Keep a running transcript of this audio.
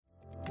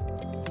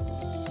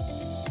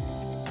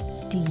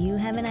Do you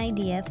have an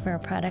idea for a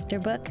product or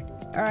book?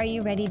 Or are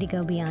you ready to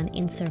go beyond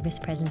in-service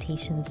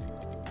presentations?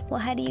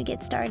 Well, how do you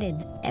get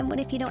started? And what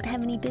if you don't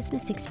have any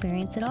business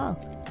experience at all?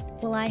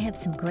 Well, I have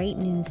some great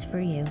news for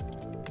you.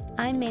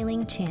 I'm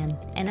Mei-Ling Chan,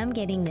 and I'm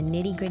getting the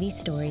nitty-gritty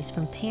stories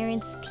from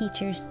parents,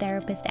 teachers,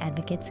 therapists,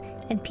 advocates,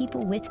 and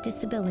people with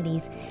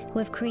disabilities who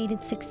have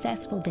created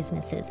successful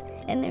businesses,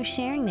 and they're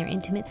sharing their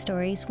intimate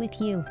stories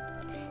with you.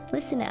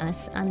 Listen to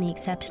us on the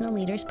Exceptional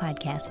Leaders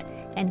Podcast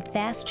and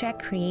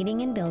fast-track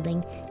creating and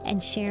building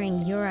and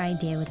sharing your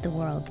idea with the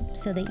world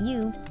so that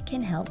you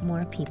can help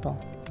more people.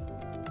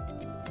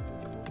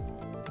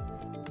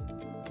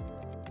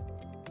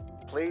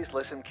 Please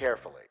listen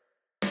carefully.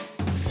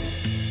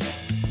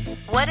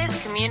 What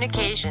is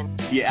communication?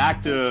 The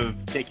act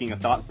of taking a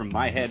thought from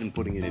my head and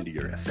putting it into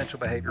your head. Essential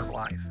behavior of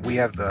life. We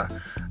have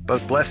the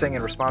both blessing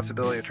and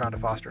responsibility of trying to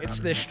foster. It's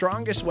the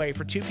strongest way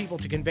for two people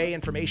to convey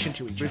information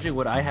to each other. Bridging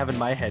what I have in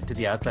my head to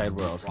the outside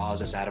world.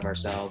 Draws us out of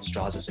ourselves,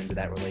 draws us into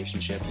that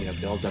relationship,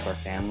 builds up our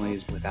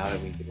families. Without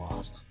it, we'd be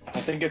lost. I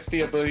think it's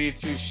the ability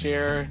to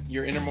share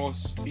your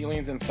innermost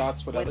feelings and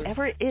thoughts with others.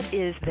 Whatever it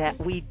is that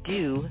we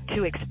do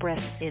to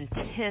express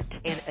intent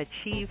and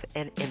achieve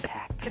an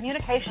impact.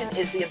 Communication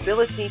is the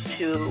ability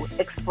to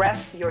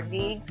express your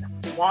needs,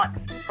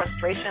 wants,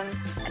 frustrations,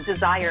 and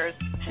desires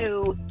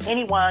to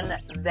anyone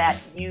that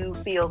you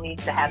feel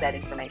needs to have that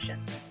information.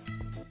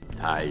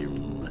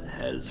 Time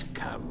has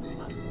come.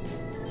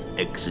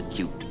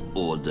 Execute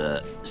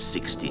Order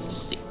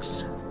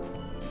 66.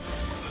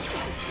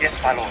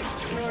 Yes, my lord.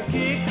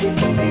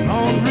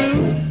 On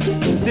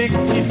Route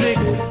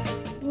 66.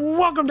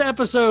 Welcome to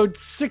episode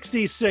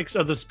 66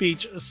 of the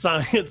Speech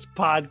Science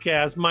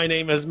Podcast. My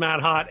name is Matt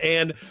Hott,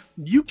 and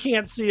you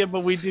can't see it,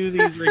 but we do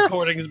these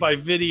recordings by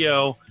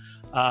video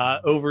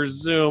over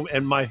Zoom.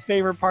 And my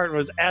favorite part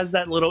was, as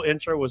that little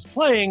intro was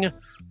playing,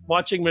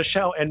 watching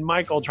Michelle and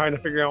Michael trying to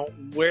figure out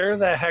where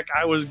the heck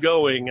I was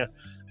going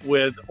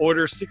with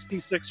Order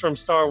 66 from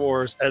Star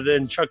Wars and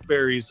then Chuck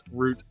Berry's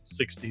Route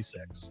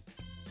 66.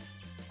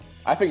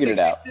 I figured it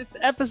out. This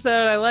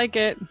episode, I like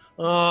it.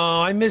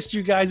 Oh, I missed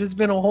you guys. It's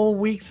been a whole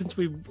week since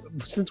we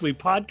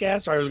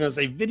podcast, or I was going to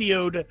say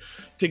videoed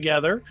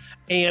together.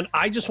 And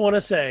I just want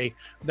to say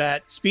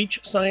that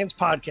Speech Science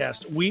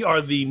Podcast, we are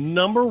the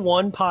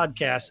 #1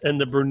 podcast in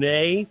the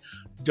Brunei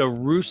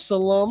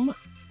Darussalam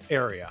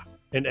area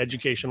in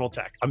educational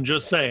tech. I'm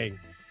just saying,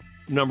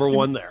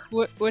 #1 there.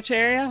 Which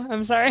area?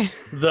 I'm sorry.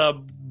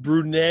 The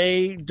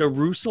Brunei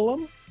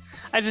Darussalam.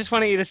 I just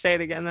wanted you to say it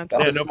again. No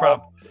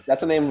problem.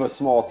 That's the name of a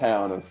small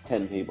town of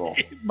 10 people.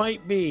 It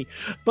might be,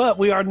 but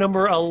we are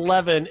number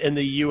 11 in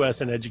the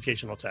U.S. in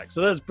educational tech.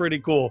 So that's pretty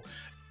cool.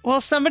 Well,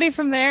 somebody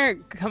from there,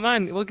 come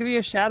on, we'll give you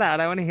a shout out.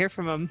 I want to hear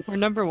from them. We're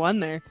 #1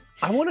 there.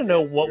 I want to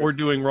know what we're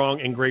doing wrong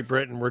in Great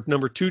Britain. We're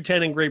number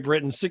 210 in Great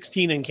Britain,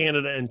 16 in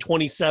Canada, and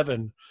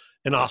 27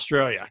 in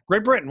Australia.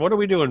 Great Britain, what are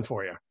we doing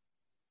for you?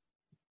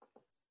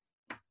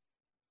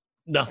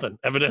 Nothing.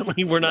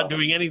 Evidently, we're not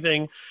doing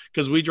anything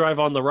because we drive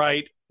on the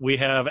right. We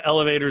have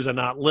elevators and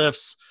not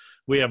lifts.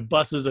 We have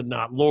buses and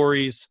not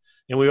lorries.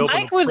 And we open.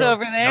 Mike was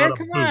over there.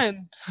 Come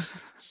on,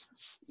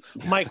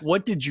 Mike.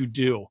 What did you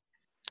do?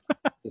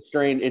 It's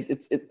strange.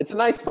 It's a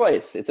nice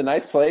place. It's a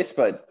nice place,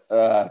 but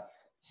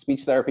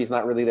speech therapy is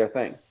not really their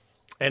thing.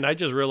 And I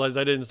just realized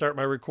I didn't start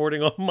my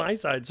recording on my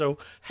side, so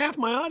half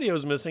my audio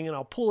is missing, and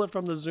I'll pull it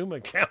from the Zoom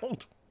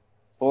account.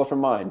 Pull it from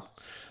mine.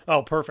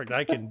 Oh, perfect.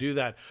 I can do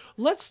that.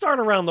 Let's start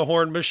around the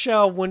horn.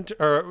 Michelle,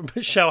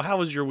 how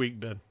has your week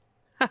been?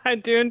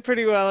 Doing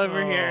pretty well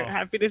over here.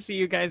 Happy to see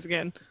you guys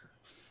again.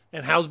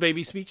 And how's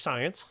baby Speech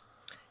Science?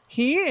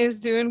 He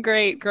is doing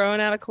great, growing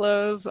out of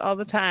clothes all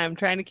the time,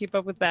 trying to keep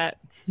up with that.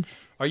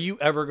 Are you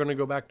ever going to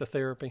go back to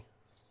therapy?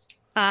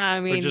 I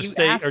mean, or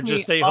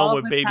just stay home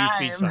with baby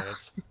Speech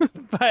Science?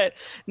 But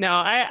no,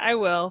 I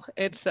will.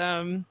 It's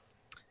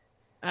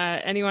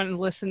anyone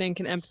listening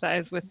can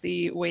empathize with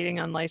the waiting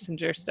on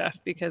licensure stuff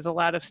because a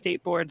lot of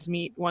state boards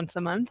meet once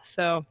a month.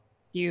 So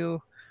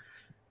you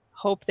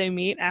hope they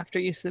meet after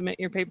you submit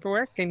your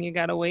paperwork, and you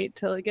got to wait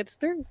till it gets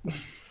through.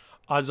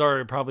 Odds are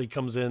it probably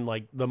comes in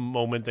like the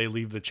moment they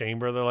leave the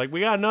chamber. They're like, we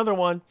got another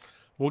one.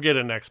 We'll get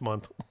it next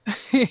month.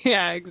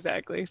 Yeah,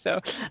 exactly. So,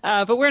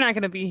 but we're not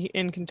going to be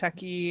in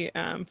Kentucky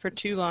for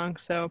too long.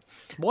 So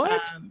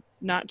what?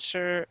 Not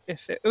sure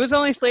if it was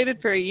only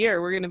slated for a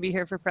year. We're going to be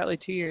here for probably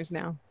 2 years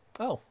now.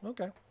 Oh,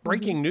 okay.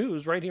 Breaking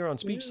news right here on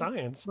Speech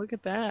Science. Look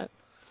at that.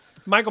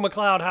 Michael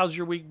McLeod, how's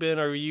your week been?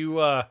 Are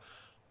you,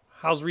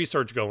 how's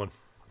research going?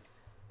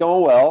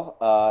 Going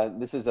well.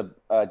 This is a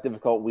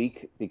difficult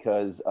week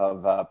because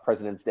of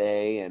President's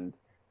Day and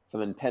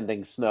some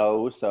impending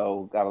snow,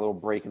 so got a little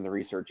break in the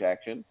research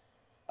action.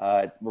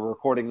 We're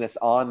recording this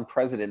on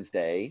President's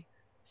Day,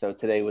 so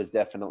today was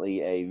definitely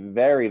a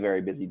very,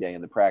 very busy day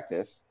in the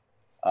practice.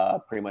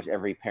 Pretty much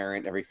every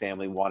parent, every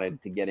family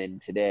wanted to get in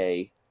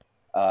today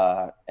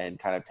and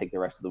kind of take the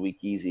rest of the week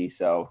easy,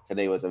 so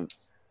today was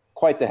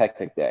quite the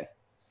hectic day.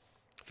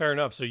 Fair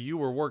enough. So you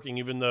were working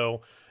even though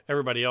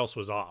everybody else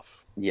was off.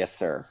 Yes,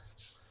 sir.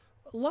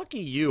 Lucky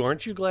you.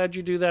 Aren't you glad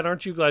you do that?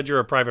 Aren't you glad you're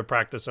a private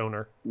practice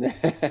owner?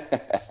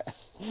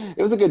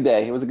 It was a good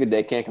day. It was a good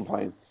day. Can't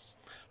complain.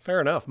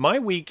 Fair enough. My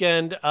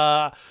weekend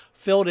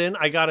filled in.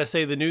 I got to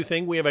say the new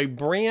thing. We have a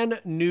brand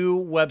new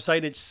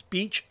website. It's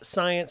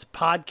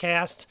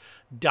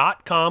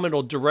speechsciencepodcast.com.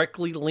 It'll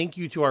directly link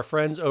you to our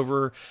friends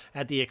over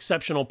at the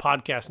Exceptional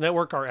Podcast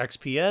Network, our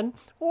XPN,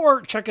 or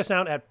check us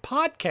out at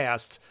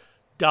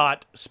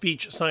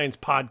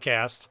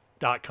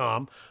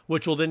podcasts.speechsciencepodcast.com,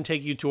 which will then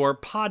take you to our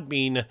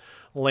Podbean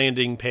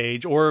landing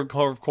page, or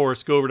of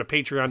course go over to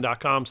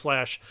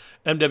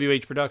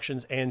patreon.com/MWH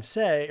Productions and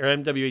say, or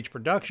MWH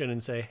Production,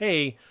 and say,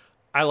 hey,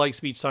 I like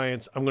Speech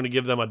Science. I'm going to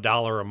give them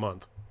 $1 a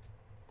month.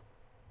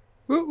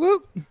 Whoop,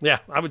 whoop. Yeah,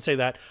 I would say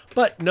that.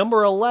 But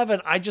number 11,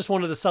 I just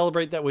wanted to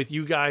celebrate that with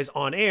you guys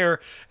on air,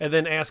 and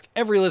then ask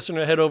every listener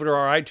to head over to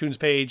our iTunes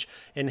page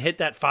and hit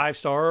that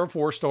 5-star or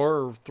 4-star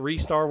or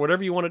 3-star,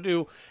 whatever you want to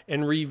do,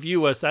 and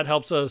review us. That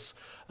helps us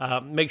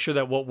make sure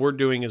that what we're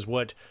doing is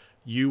what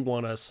you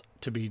want us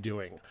to be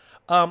doing.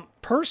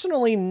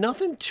 Personally,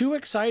 nothing too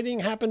exciting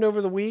happened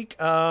over the week.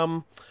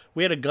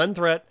 We had a gun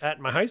threat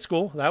at my high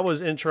school. That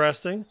was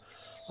interesting.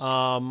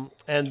 And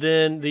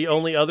then the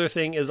only other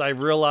thing is I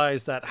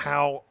realized that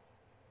how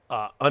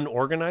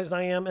unorganized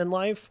I am in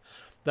life,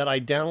 that I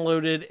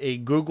downloaded a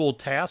Google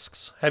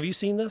Tasks. Have you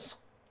seen this?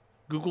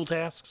 Google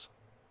Tasks?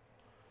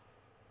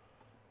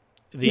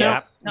 The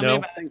app?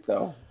 No, I think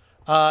so.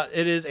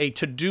 It is a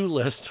to-do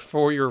list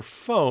for your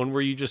phone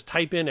where you just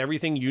type in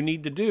everything you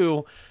need to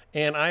do.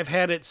 And I've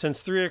had it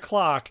since 3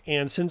 o'clock.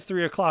 And since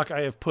 3 o'clock,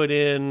 I have put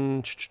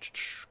in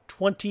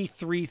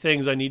 23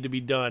 things I need to be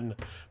done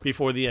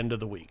before the end of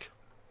the week.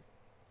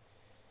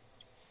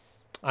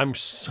 I'm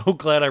so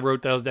glad I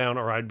wrote those down,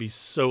 or I'd be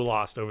so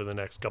lost over the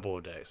next couple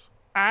of days.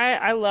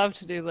 I love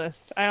to-do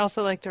lists. I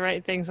also like to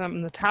write things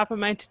on the top of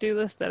my to-do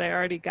list that I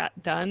already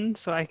got done,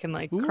 so I can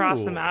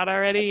cross them out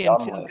already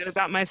and feel good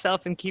about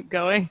myself and keep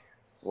going.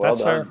 Well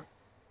That's done.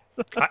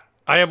 fair.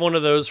 I have one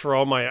of those for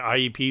all my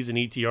IEPs and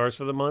ETRs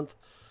for the month,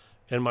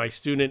 and my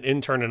student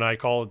intern and I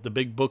call it the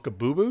Big Book of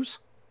Boo-Boos.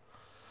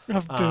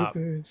 Of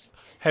boo-boos.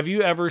 Have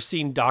you ever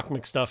seen Doc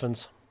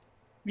McStuffins?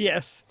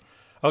 Yes.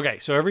 Okay,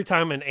 so every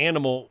time an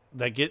animal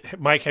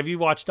Mike, have you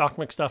watched Doc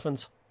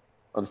McStuffins?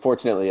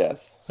 Unfortunately,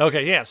 yes.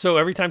 Okay, yeah. So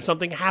every time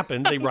something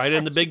happens, they write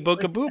in the Big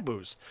Book of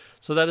Boo-Boos.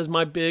 So that is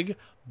my Big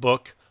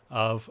Book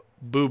of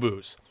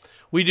Boo-Boos.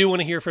 We do want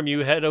to hear from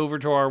you. Head over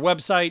to our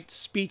website,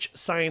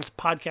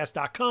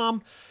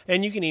 speechsciencepodcast.com,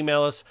 and you can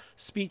email us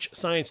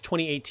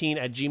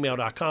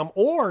speechscience2018@gmail.com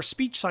or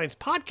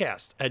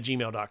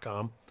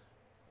speechsciencepodcast@gmail.com.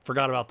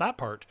 Forgot about that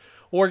part.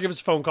 Or give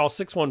us a phone call,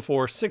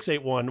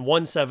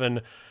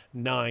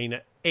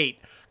 614-681-1798.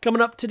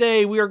 Coming up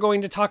today, we are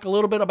going to talk a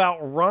little bit about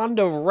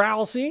Ronda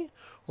Rousey.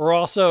 We're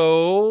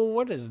also,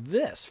 what is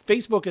this?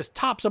 Facebook is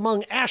tops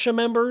among ASHA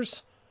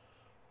members.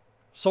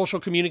 Social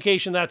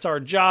communication, that's our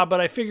job.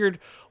 But I figured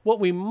what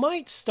we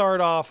might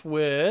start off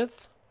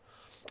with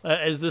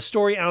is the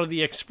story out of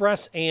the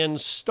Express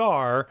and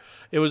Star.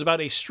 It was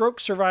about a stroke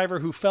survivor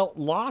who felt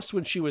lost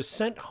when she was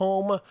sent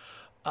home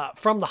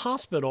from the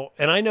hospital.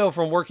 And I know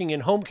from working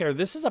in home care,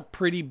 this is a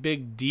pretty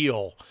big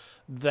deal,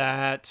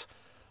 that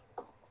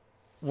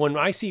when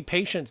I see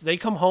patients, they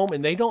come home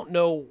and they don't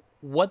know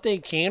what they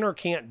can or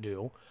can't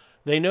do.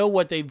 They know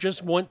what they've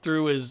just went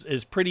through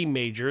is pretty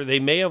major. They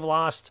may have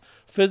lost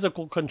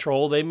physical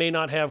control. They may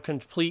not have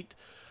complete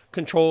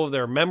control of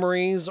their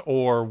memories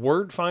or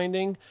word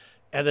finding.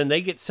 And then they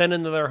get sent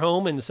into their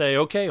home and say,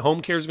 okay,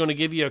 home care is going to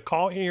give you a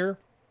call here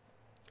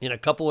in a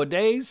couple of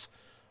days.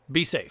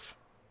 Be safe.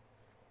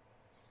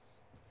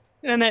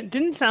 And it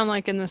didn't sound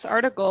like in this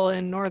article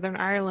in Northern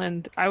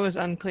Ireland, I was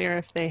unclear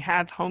if they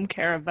had home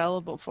care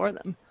available for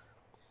them.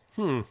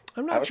 I'm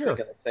I not was sure.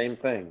 thinking the same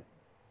thing.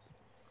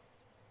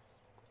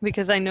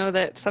 Because I know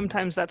that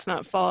sometimes that's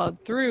not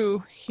followed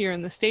through here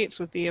in the States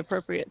with the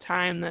appropriate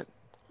time that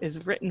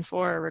is written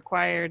for or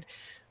required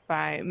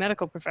by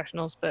medical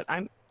professionals, but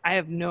I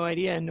have no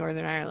idea in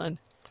Northern Ireland.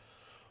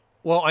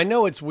 Well, I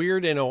know it's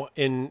weird in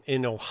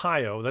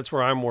Ohio. That's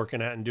where I'm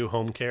working at and do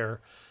home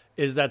care.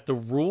 Is that the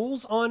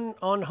rules on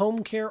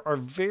home care are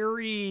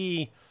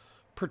very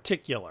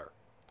particular.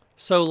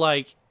 So,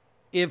 like,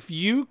 if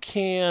you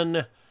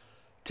can,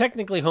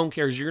 technically home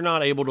care is you're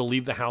not able to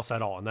leave the house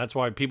at all. And that's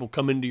why people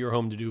come into your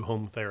home to do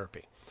home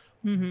therapy.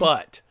 Mm-hmm.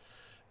 But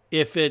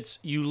if it's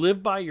you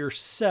live by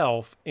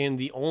yourself and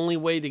the only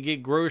way to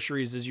get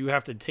groceries is you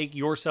have to take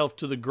yourself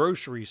to the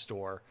grocery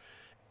store,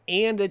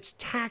 and it's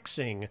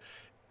taxing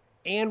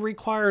and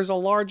requires a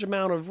large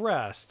amount of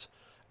rest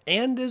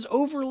and is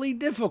overly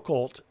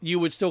difficult, you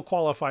would still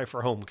qualify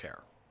for home care.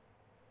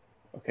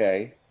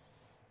 Okay.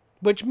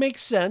 Which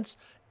makes sense.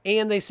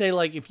 And they say,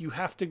 like, if you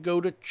have to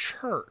go to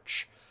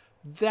church,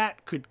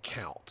 that could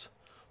count.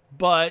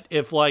 But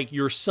if, like,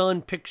 your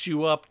son picks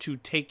you up to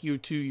take you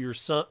to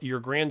your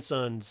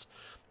grandson's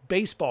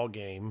baseball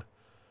game,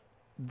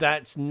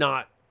 that's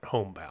not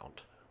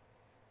homebound.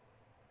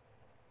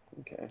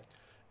 Okay.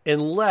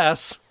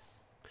 Unless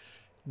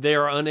they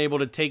are unable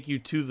to take you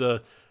to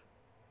the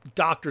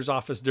doctor's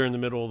office during the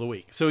middle of the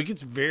week. So it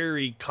gets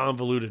very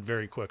convoluted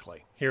very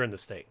quickly here in the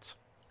States.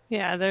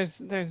 Yeah, there's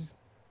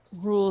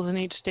rules in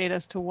each state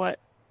as to what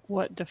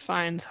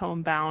defines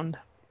homebound.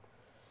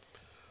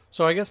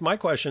 So I guess my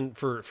question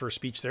for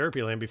speech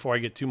therapy land, before I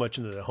get too much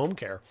into the home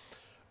care,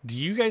 do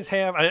you guys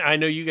have, I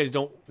know you guys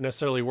don't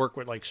necessarily work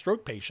with like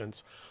stroke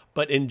patients,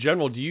 but in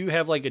general, do you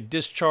have like a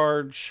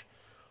discharge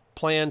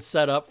plan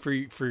set up for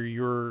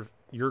your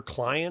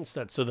clients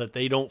so that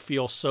they don't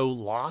feel so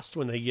lost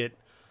when they get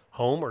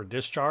home or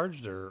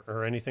discharged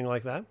or anything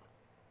like that?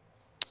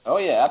 Oh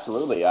yeah,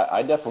 absolutely.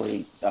 I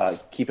definitely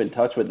keep in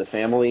touch with the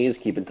families,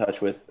 keep in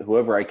touch with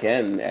whoever I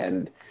can,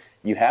 and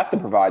you have to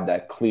provide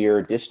that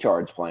clear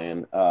discharge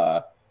plan,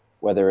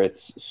 whether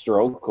it's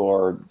stroke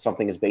or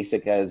something as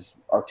basic as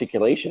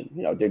articulation.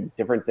 You know,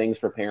 different things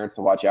for parents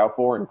to watch out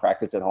for and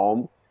practice at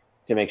home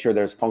to make sure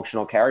there's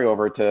functional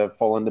carryover to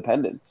full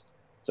independence.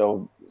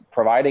 So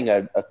providing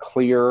a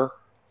clear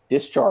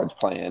discharge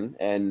plan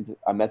and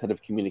a method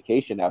of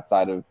communication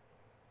outside of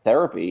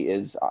therapy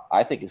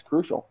I think is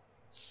crucial.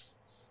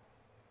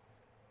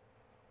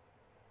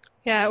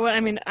 Yeah, well, I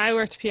mean, I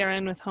worked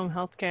PRN with home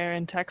health care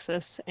in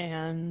Texas,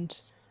 and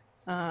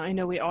I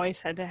know we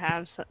always had to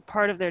have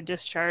part of their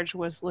discharge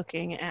was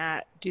looking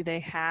at, do they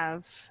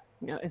have,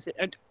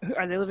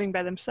 are they living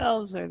by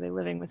themselves? Are they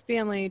living with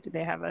family? Do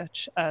they have a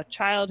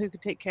child who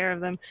could take care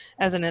of them,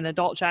 as in an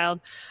adult child?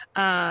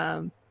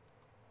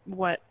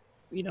 What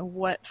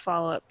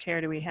follow-up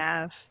care do we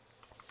have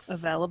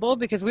available?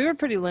 Because we were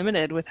pretty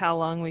limited with how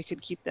long we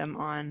could keep them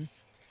on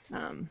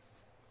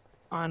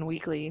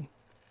weekly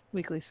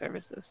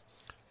services.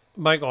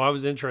 Michael, I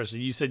was interested.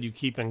 You said you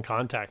keep in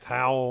contact.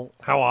 How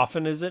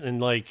often is it?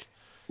 And like,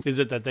 is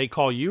it that they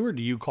call you or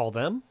do you call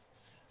them?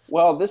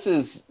 Well, this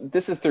is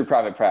through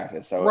private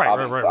practice. So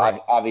right.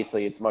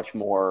 Obviously it's much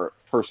more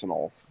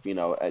personal,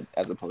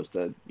 as opposed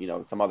to,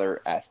 some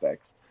other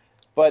aspects.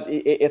 But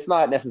it's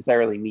not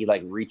necessarily me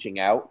like reaching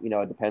out.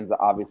 It depends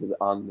obviously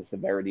on the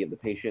severity of the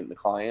patient and the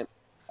client.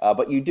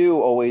 But you do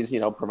always,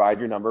 provide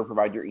your number,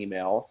 provide your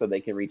email so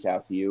they can reach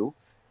out to you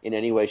in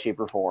any way, shape,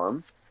 or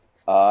form.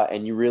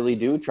 And you really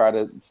do try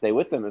to stay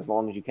with them as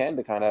long as you can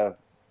to kind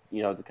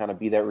of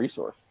be that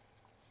resource.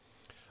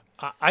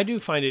 I do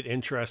find it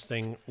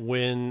interesting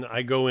when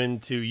I go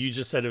into, you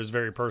just said it was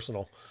very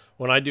personal.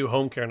 When I do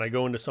home care and I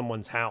go into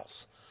someone's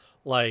house,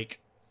 like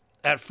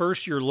at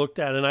first you're looked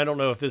at, and I don't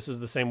know if this is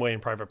the same way in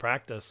private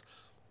practice,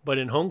 but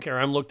in home care,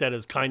 I'm looked at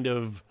as kind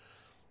of,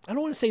 I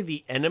don't want to say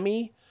the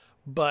enemy,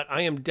 but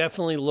I am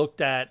definitely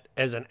looked at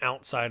as an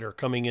outsider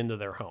coming into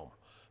their home.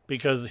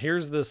 Because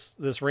here's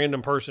this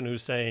random person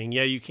who's saying,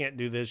 yeah, you can't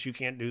do this, you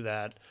can't do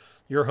that.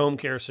 You're home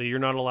care, so you're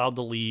not allowed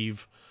to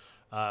leave.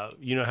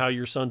 You know how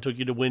your son took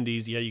you to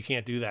Wendy's? Yeah, you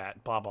can't do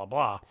that, blah, blah,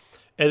 blah.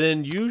 And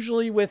then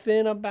usually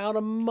within about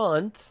a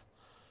month,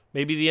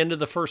 maybe the end of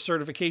the first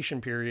certification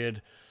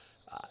period,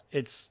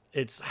 it's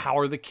how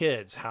are the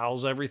kids?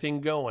 How's everything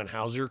going?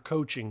 How's your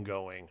coaching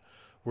going?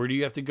 Where do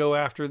you have to go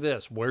after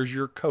this? Where's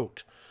your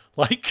coat?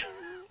 Like...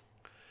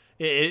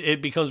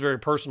 It becomes very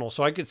personal.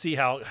 So I could see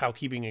how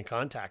keeping in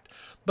contact.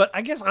 But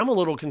I guess I'm a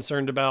little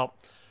concerned about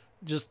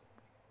just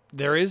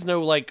there is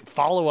no like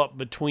follow-up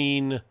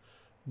between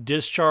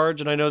discharge.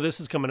 And I know this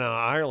is coming out of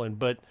Ireland,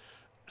 but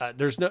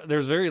there's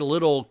very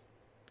little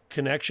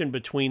connection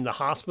between the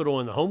hospital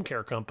and the home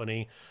care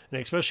company.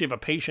 And especially if a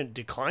patient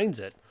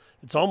declines it,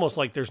 it's almost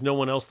like there's no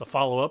one else to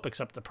follow up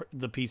except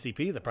the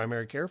PCP, the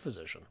primary care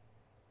physician.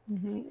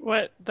 Mm-hmm.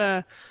 What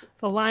the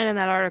line in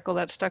that article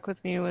that stuck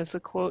with me was the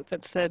quote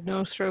that said,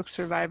 "No stroke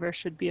survivor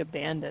should be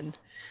abandoned,"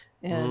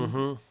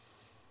 and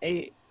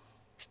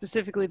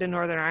specifically to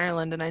Northern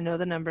Ireland. And I know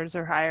the numbers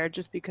are higher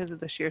just because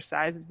of the sheer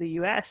size of the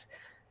U.S.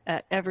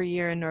 Every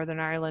year in Northern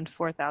Ireland,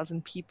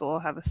 4,000 people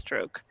have a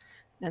stroke,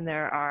 and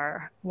there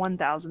are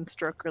 1,000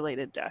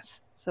 stroke-related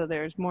deaths. So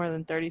there's more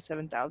than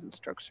 37,000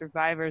 stroke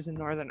survivors in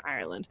Northern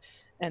Ireland.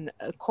 And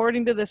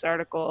according to this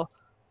article,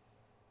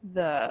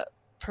 the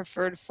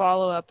preferred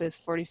follow-up is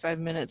 45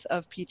 minutes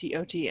of PT,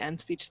 OT, and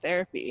speech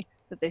therapy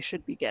that they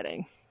should be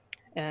getting.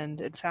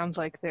 And it sounds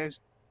like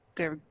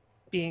they're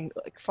being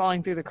like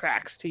falling through the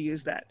cracks, to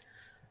use that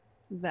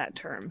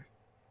term.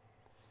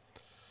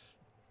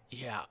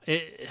 Yeah.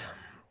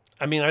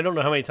 I mean, I don't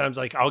know how many times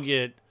like I'll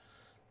get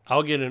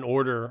an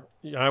order.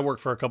 I work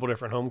for a couple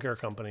different home care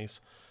companies,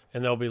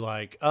 and they'll be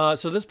like,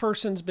 so this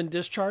person's been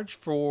discharged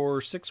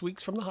for 6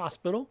 weeks from the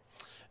hospital,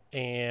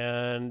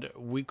 and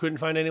we couldn't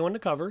find anyone to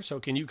cover. So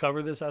can you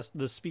cover this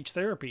speech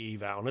therapy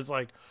eval? And it's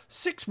like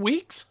 6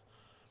 weeks.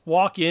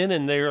 Walk in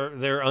and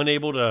they're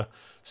unable to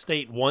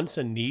state wants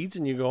and needs,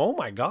 and you go, oh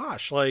my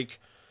gosh, like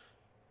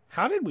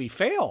how did we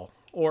fail,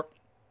 or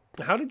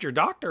how did your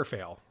doctor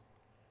fail?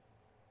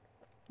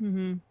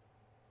 Mm-hmm.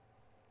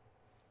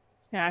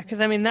 Yeah, because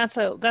I mean that's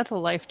a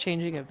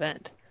life-changing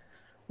event.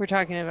 We're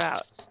talking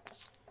about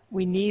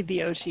we need the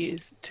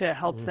OTs to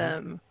help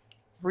them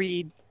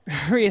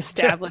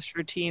reestablish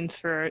routines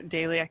for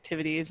daily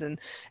activities and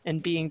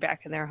being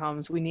back in their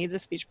homes. We need the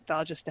speech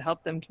pathologist to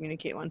help them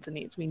communicate wants and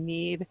needs. We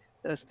need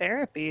those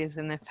therapies,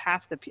 and if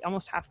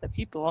almost half the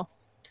people,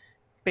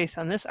 based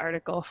on this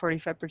article,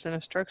 45%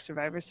 of stroke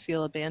survivors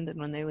feel abandoned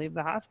when they leave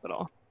the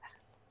hospital.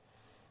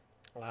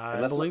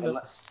 I believe it.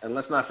 And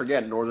let's not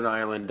forget, Northern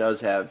Ireland does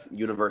have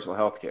universal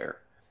health care.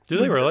 Do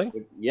they really?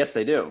 Yes,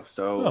 they do.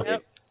 So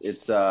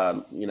it's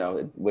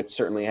which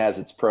certainly has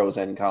its pros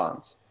and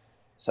cons.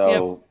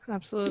 So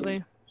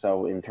absolutely.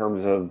 So in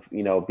terms of,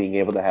 being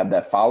able to have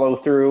that follow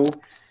through,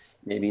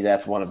 maybe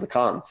that's one of the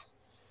cons.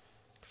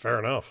 Fair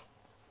enough.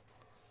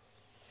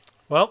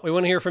 Well, we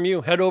want to hear from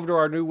you. Head over to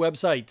our new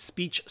website,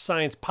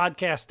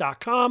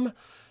 speechsciencepodcast.com.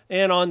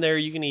 And on there,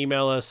 you can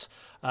email us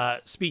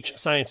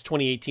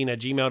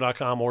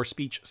speechscience2018@gmail.com or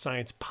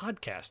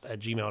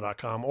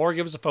speechsciencepodcast@gmail.com, or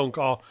give us a phone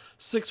call,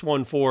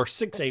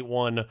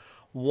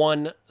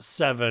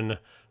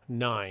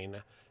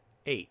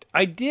 614-681-1798.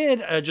 I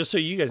did, just so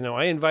you guys know,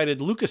 I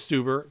invited Lucas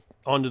Stuber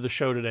onto the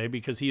show today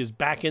because he is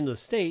back in the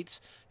States,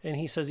 and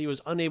he says he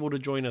was unable to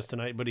join us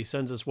tonight, but he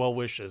sends us well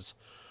wishes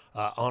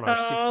on our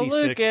 66th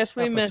Lucas,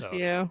 we episode. miss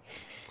you.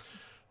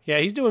 Yeah,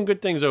 he's doing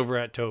good things over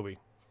at Toby.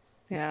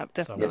 Yeah,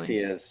 definitely. Yes, he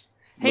is.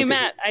 Hey,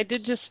 Matt, I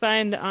did just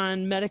find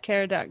on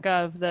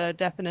Medicare.gov the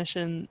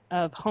definition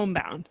of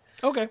homebound.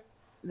 Okay.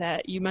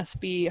 That you must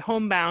be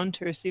homebound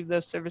to receive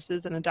those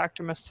services, and a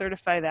doctor must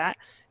certify that.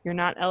 You're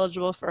not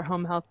eligible for a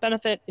home health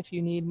benefit if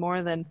you need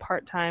more than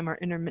part-time or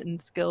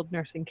intermittent skilled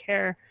nursing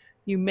care.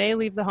 You may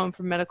leave the home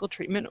for medical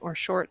treatment or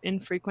short,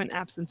 infrequent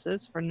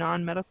absences for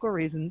non-medical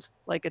reasons,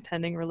 like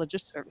attending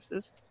religious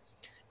services.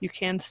 You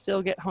can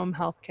still get home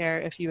health care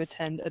if you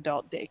attend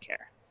adult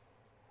daycare.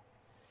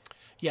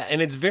 Yeah,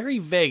 and it's very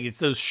vague. It's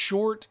those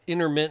short,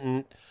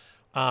 intermittent.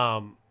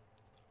 I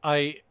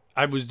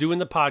was doing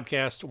the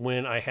podcast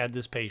when I had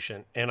this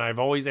patient, and I've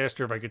always asked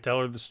her if I could tell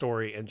her the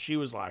story, and she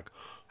was like,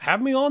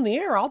 "Have me on the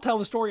air. I'll tell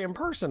the story in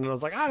person." And I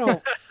was like, "I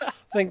don't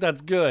think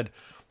that's good."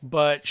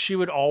 But she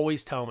would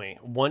always tell me,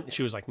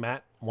 she was like,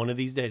 "Matt, one of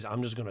these days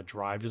I'm just going to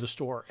drive to the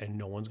store and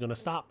no one's going to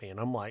stop me." And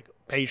I'm like,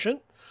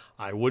 "Patient,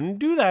 I wouldn't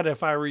do that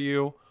if I were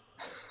you.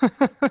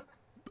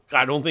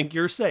 I don't think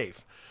you're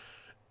safe."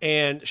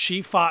 And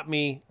she fought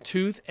me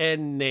tooth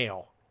and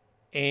nail.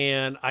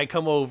 And I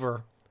come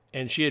over,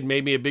 and she had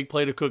made me a big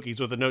plate of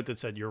cookies with a note that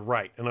said, "You're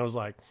right." And I was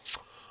like,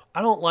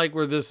 I don't like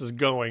where this is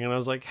going. And I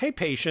was like, "Hey,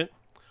 patient,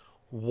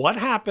 what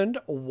happened?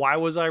 Why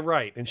was I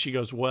right?" And she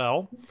goes,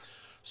 "Well,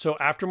 so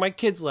after my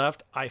kids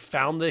left, I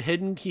found the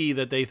hidden key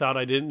that they thought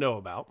I didn't know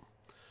about.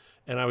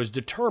 And I was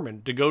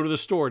determined to go to the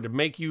store to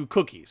make you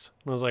cookies."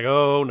 And I was like,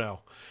 "Oh,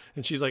 no."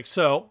 And she's like,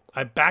 "So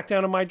I backed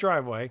out of my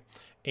driveway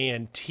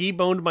and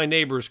T-boned my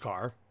neighbor's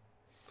car.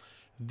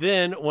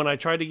 Then when I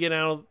tried to get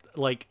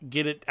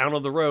it out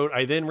of the road,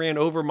 I then ran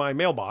over my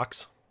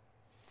mailbox."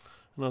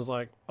 And I was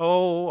like,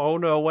 oh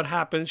no, what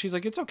happened?" She's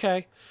like, "It's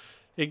okay.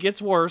 It gets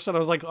worse." And I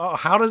was like, "Oh,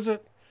 how does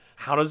it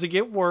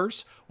get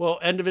worse?" Well,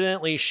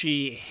 evidently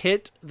she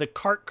hit the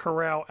cart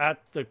corral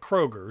at the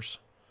Kroger's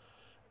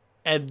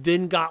and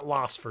then got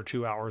lost for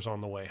 2 hours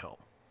on the way home.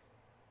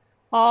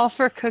 All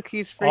for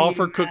cookies for you. All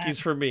for cookies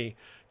for me.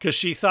 Because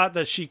she thought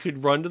that she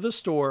could run to the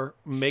store,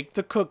 make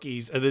the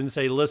cookies, and then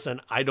say, "Listen,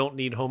 I don't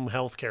need home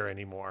health care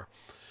anymore."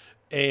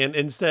 And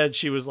instead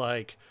she was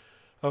like,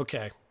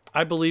 "Okay,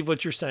 I believe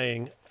what you're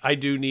saying. I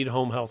do need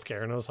home health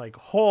care." And I was like,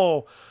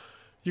 "Oh,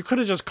 you could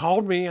have just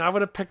called me. I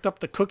would have picked up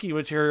the cookie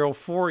material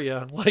for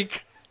you."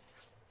 Like,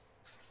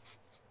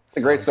 it's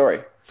a great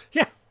story.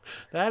 Yeah,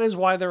 that is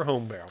why they're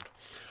homebound.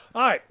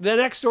 All right, the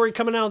next story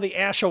coming out of the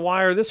Asha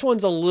Wire. This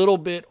one's a little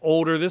bit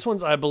older. This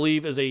one's, I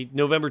believe, is a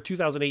November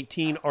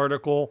 2018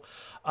 article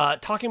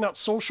talking about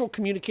social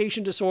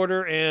communication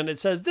disorder, and it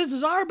says, "This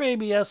is our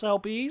baby,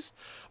 SLPs."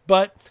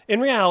 But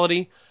in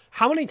reality,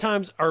 how many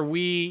times are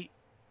we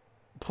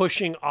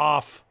pushing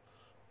off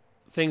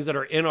things that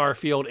are in our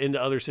field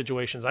into other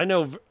situations? I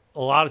know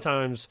a lot of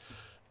times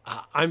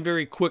I'm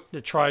very quick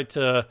to try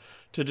to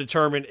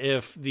determine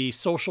if the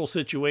social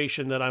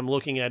situation that I'm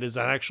looking at is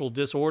an actual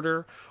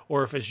disorder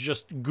or if it's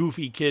just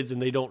goofy kids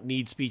and they don't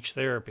need speech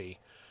therapy.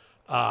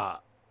 And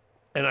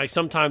I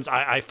sometimes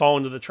fall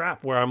into the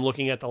trap where I'm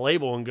looking at the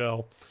label and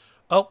go,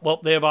 "Oh, well,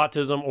 they have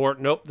autism," or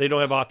 "Nope, they don't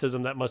have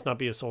autism. That must not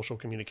be a social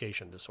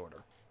communication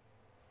disorder."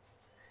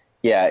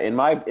 Yeah, in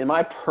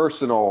my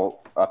personal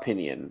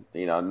opinion,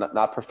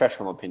 not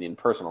professional opinion,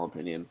 personal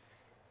opinion,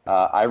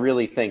 I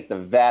really think the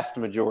vast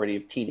majority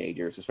of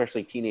teenagers,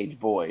 especially teenage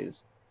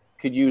boys,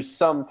 could use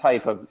some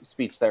type of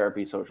speech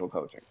therapy, social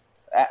coaching.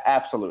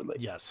 Absolutely.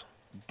 Yes.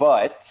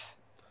 But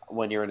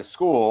when you're in a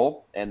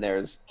school and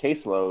there's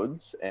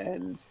caseloads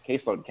and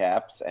caseload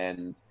caps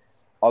and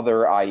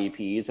other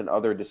IEPs and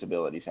other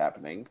disabilities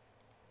happening,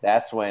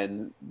 that's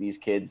when these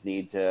kids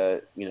need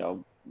to,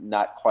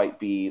 not quite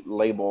be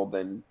labeled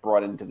and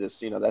brought into this,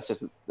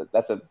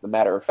 that's the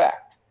matter of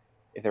fact.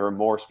 If there were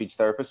more speech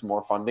therapists,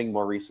 more funding,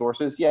 more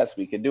resources, yes,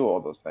 we could do all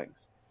those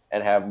things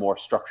and have more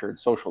structured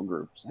social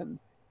groups and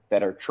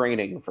better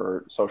training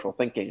for social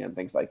thinking and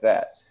things like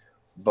that.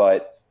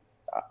 But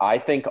I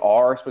think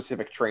our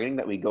specific training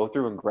that we go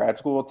through in grad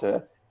school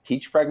to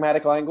teach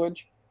pragmatic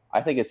language,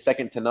 I think it's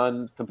second to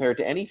none compared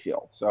to any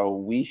field. So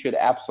we should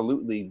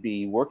absolutely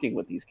be working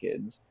with these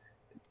kids.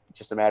 It's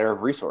just a matter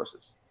of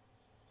resources.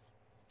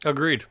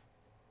 Agreed.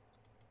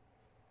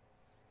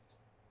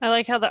 I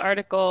like how the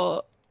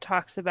article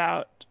talks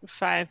about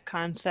 5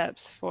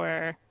 concepts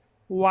for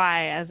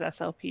why, as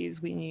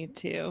SLPs, we need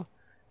to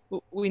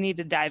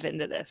dive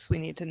into this. We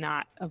need to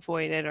not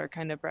avoid it or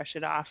kind of brush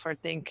it off or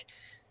think,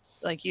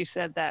 like you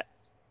said, that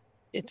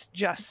it's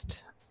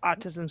just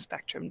autism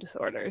spectrum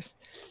disorders,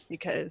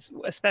 because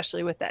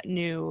especially with that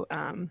new,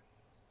 the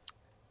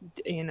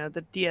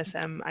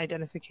DSM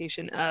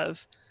identification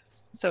of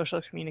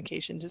social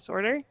communication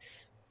disorder,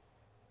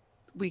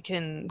 we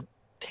can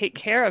take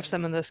care of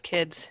some of those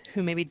kids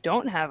who maybe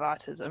don't have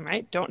autism,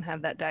 right? Don't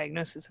have that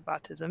diagnosis of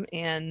autism,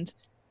 and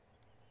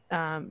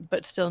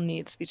but still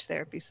need speech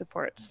therapy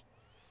supports.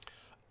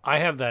 I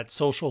have that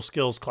social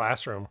skills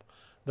classroom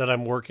that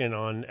I'm working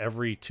on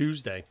every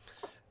Tuesday,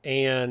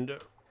 and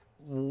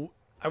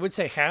I would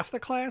say half the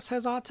class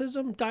has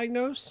autism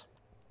diagnosed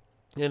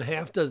and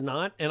half does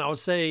not. And I would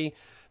say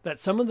that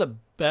some of the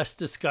best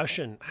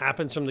discussion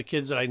happens from the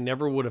kids that I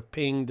never would have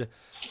pinged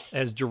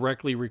as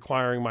directly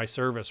requiring my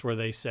service, where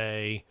they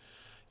say,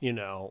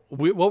 what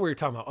we were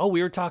talking about. Oh,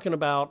 we were talking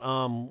about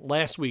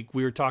last week,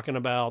 we were talking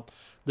about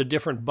the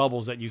different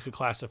bubbles that you could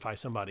classify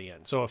somebody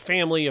in. So a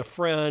family, a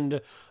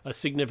friend, a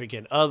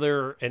significant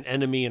other, an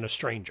enemy, and a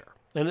stranger.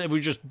 And it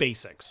was just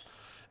basics.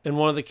 And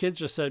one of the kids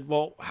just said,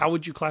 well, how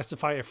would you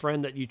classify a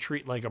friend that you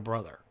treat like a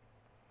brother?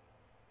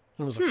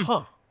 And I was like,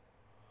 huh.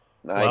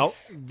 Nice. Well,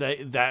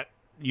 that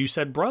you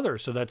said brother,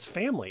 so that's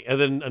family. And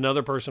then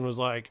another person was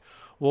like,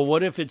 well,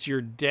 what if it's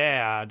your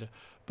dad,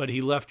 but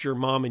he left your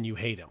mom and you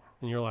hate him?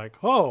 And you're like,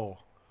 oh,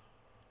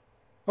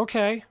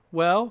 okay,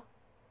 well,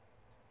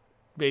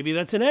 maybe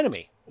that's an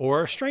enemy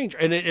or a stranger.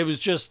 And it was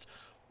just,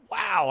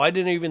 wow, I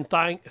didn't even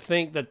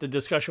think that the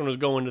discussion was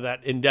going to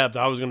that in depth.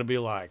 I was going to be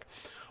like,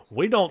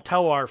 we don't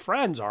tell our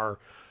friends our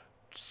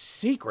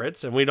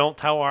secrets and we don't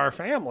tell our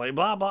family,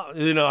 blah, blah.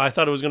 I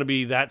thought it was going to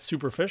be that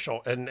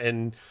superficial,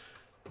 and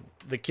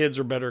the kids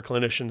are better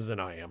clinicians than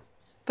I am.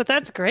 But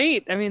that's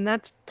great. I mean,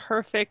 that's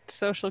perfect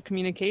social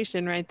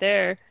communication right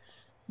there.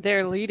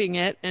 They're leading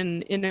it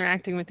and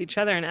interacting with each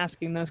other and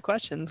asking those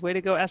questions. Way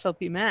to go,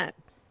 SLP Matt.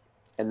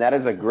 And that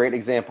is a great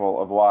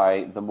example of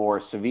why the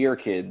more severe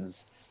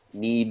kids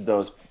need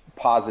those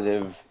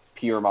positive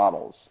peer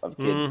models of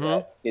kids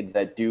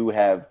that do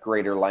have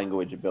greater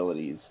language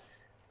abilities.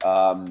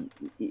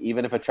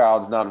 Even if a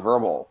child's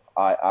nonverbal,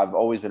 I've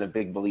always been a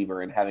big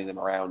believer in having them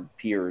around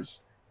peers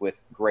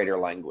with greater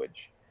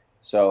language.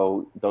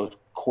 So those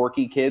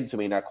quirky kids who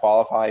may not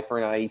qualify for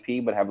an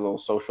IEP but have little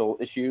social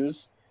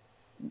issues,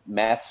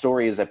 Matt's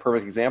story is a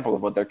perfect example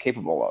of what they're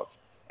capable of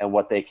and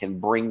what they can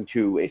bring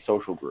to a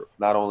social group,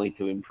 not only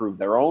to improve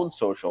their own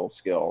social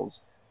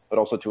skills, but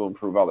also to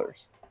improve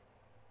others.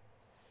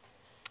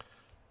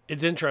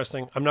 It's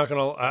interesting. I'm not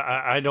going to,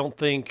 I don't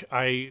think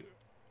I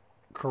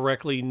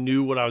correctly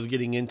knew what I was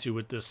getting into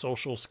with this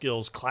social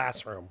skills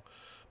classroom,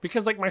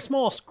 because like my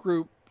smallest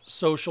group,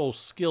 social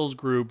skills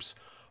groups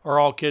are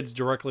all kids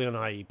directly on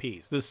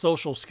IEPs. This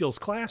social skills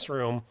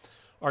classroom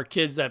are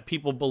kids that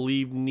people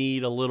believe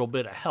need a little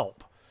bit of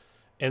help.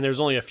 And there's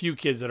only a few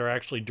kids that are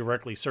actually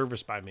directly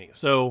serviced by me.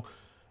 So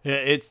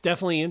it's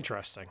definitely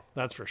interesting.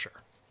 That's for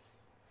sure.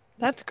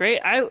 That's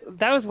great.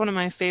 That was one of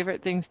my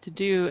favorite things to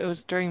do. It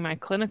was during my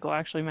clinical,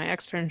 actually, my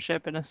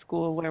externship in a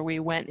school where we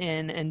went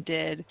in and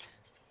did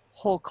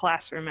whole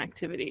classroom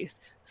activities.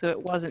 So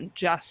it wasn't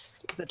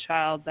just the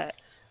child that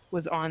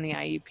was on the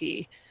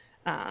IEP.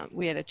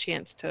 We had a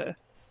chance to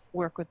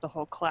work with the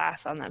whole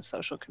class on that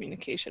social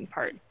communication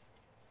part.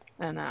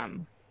 And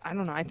I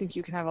don't know, I think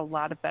you can have a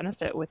lot of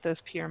benefit with those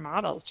peer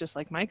models, just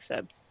like Mike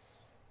said.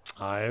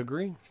 I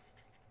agree.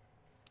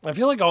 I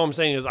feel like all I'm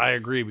saying is I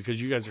agree because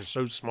you guys are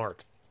so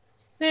smart.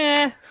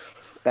 Yeah.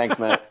 Thanks,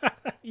 Matt.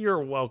 You're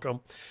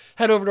welcome.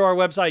 Head over to our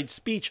website,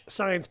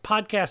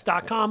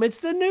 speechsciencepodcast.com. It's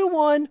the new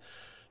one.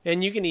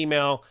 And you can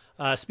email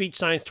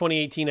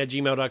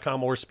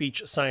speechscience2018@gmail.com or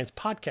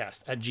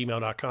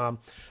speechsciencepodcast@gmail.com,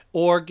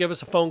 or give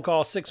us a phone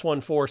call,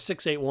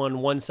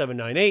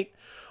 614-681-1798.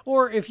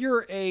 Or if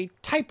you're a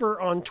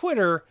typer on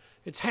Twitter,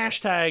 it's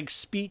hashtag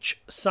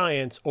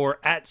speechscience or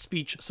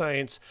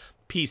 @speechsciencepc.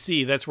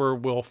 That's where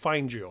we'll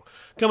find you.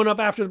 Coming up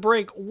after the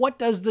break, what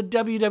does the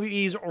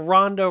WWE's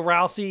Ronda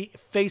Rousey,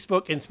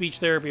 Facebook, and speech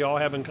therapy all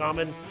have in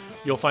common?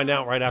 You'll find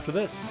out right after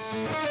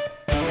this.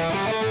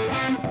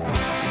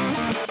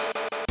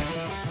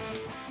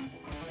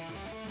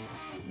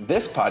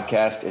 This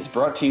podcast is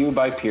brought to you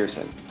by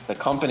Pearson, the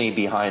company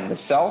behind the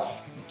Self,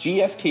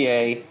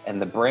 GFTA, and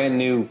the brand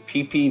new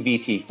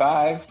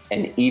PPVT5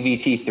 and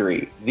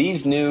EVT3.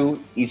 These new,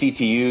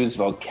 easy-to-use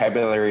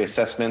vocabulary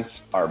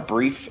assessments are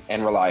brief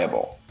and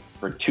reliable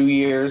for 2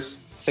 years,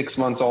 6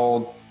 months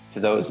old,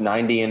 to those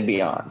 90 and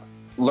beyond.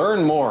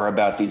 Learn more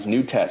about these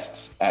new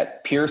tests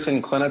at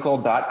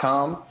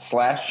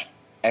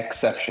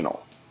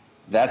pearsonclinical.com/exceptional.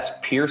 That's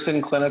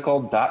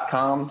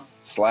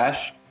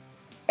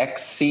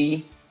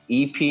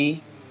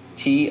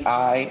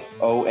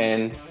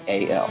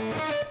pearsonclinical.com/XCEPTIONAL.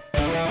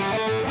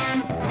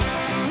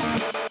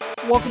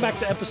 Welcome back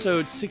to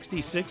episode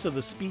 66 of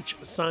the Speech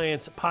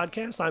Science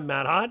Podcast. I'm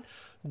Matt Hott,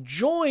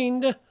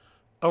 joined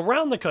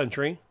around the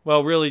country,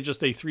 well, really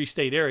just a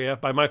 3-state area,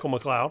 by Michael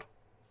McLeod.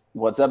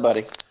 What's up,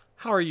 buddy?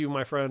 How are you,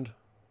 my friend?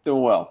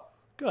 Doing well.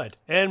 Good.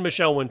 And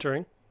Michelle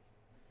Wintering.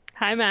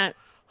 Hi, Matt.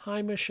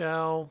 Hi,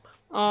 Michelle.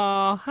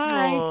 Oh,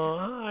 hi. Oh,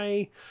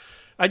 hi.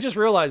 I just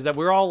realized that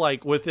we're all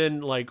like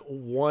within like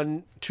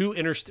one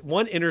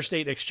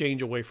interstate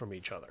exchange away from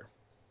each other.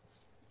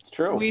 It's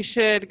true. We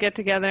should get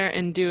together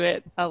and do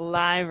it a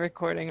live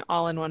recording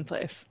all in one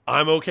place.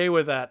 I'm okay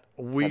with that.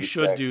 We That'd be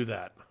should sick. do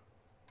that.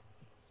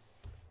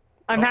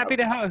 I'm happy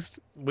to host.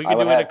 We can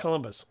do it at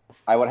Columbus.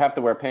 I would have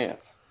to wear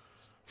pants.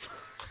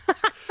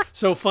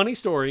 So funny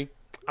story.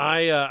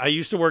 I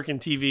used to work in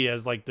TV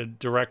as like the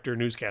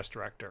newscast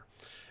director,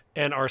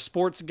 and our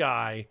sports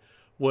guy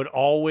would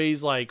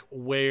always like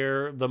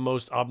wear the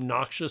most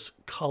obnoxious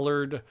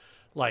colored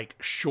like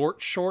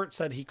short shorts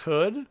that he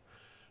could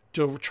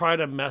to try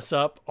to mess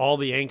up all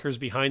the anchors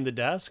behind the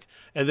desk.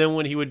 And then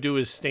when he would do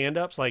his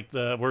stand-ups, like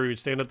where he would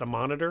stand at the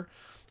monitor,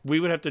 we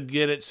would have to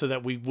get it so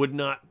that we would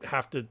not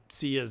have to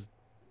see his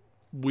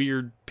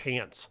weird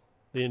pants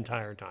the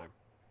entire time.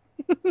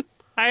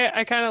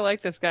 I kind of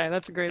like this guy.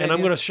 That's a great idea. And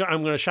I'm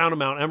gonna shout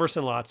him out,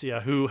 Emerson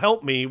Latzia, who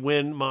helped me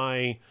win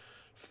my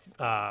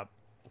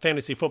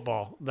fantasy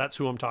football. That's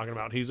who I'm talking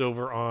about. He's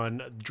over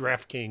on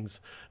DraftKings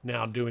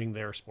now doing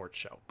their sports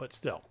show. But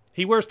still,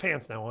 he wears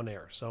pants now on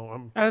air,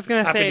 so I was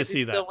gonna happy say, to is see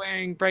he that. still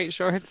wearing bright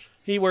shorts?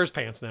 He wears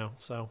pants now.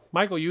 So,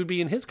 Michael, you'd be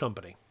in his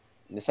company.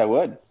 Yes, I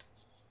would.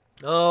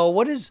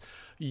 What is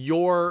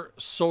your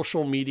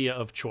social media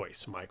of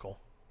choice, Michael?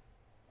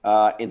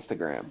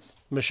 Instagram.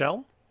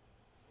 Michelle?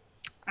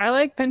 I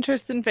like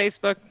Pinterest and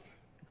Facebook.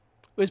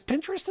 Is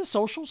Pinterest a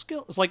social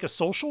skill? It's like a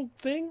social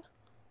thing?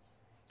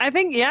 I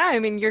think, yeah. I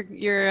mean,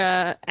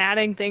 you're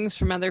adding things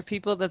from other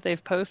people that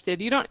they've posted.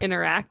 You don't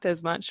interact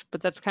as much,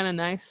 but that's kind of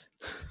nice.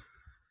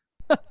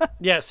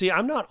 Yeah, see,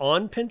 I'm not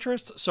on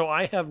Pinterest, so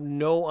I have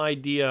no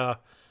idea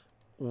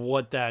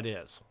what that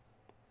is.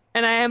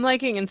 And I am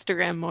liking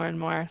Instagram more and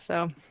more.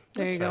 So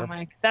there That's you fair. go,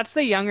 Mike. That's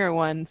the younger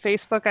one.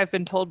 Facebook, I've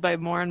been told by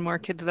more and more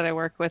kids that I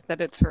work with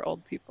that it's for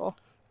old people.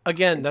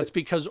 Again, that's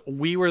because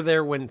we were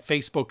there when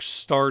Facebook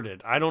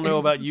started. I don't know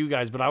about you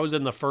guys, but I was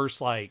in the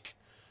first like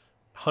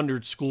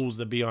 100 schools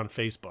to be on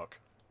Facebook.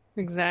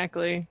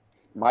 Exactly.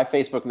 My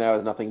Facebook now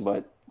is nothing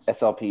but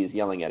SLPs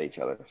yelling at each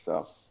other.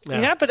 So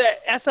Yeah, but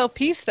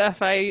SLP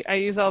stuff I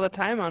use all the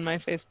time on my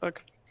Facebook.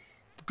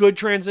 Good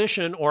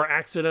transition or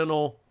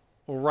accidental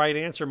right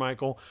answer,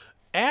 Michael.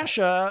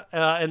 Asha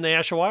and the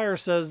Asha Wire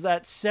says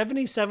that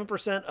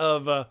 77%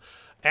 of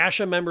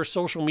Asha member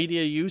social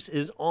media use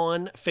is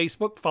on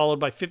Facebook, followed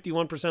by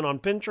 51% on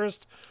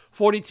Pinterest,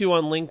 42%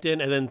 on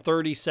LinkedIn, and then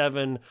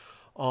 37%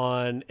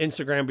 on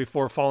Instagram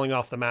before falling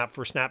off the map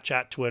for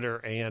Snapchat, Twitter,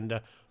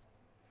 and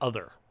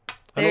other.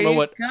 I don't know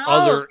what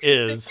other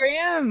is.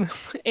 Instagram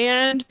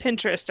and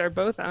Pinterest are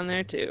both on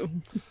there too.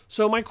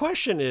 So my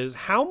question is,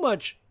 how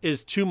much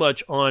is too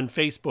much on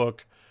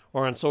Facebook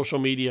or on social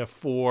media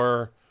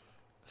for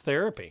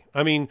therapy?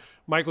 I mean,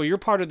 Michael, you're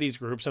part of these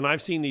groups, and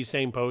I've seen these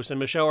same posts. And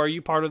Michelle, are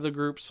you part of the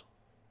groups?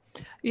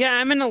 Yeah,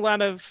 I'm in a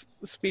lot of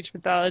speech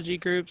pathology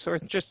groups or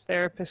just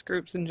therapist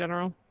groups in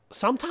general.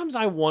 Sometimes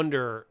I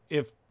wonder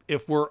if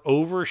we're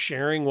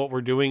oversharing what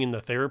we're doing in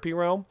the therapy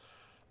realm.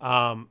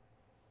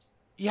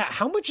 Yeah,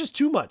 how much is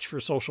too much for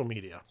social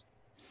media?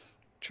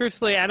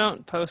 Truthfully, I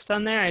don't post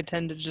on there. I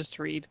tend to just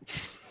read.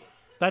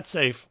 That's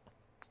safe.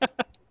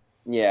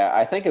 yeah,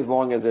 I think as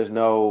long as there's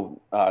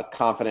no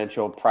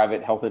confidential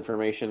private health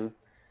information,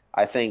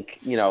 I think,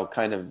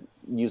 kind of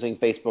using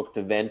Facebook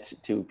to vent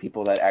to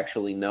people that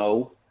actually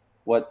know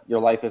what your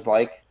life is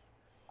like.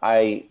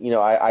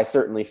 I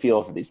certainly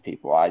feel for these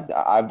people.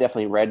 I've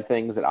definitely read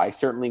things that I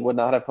certainly would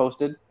not have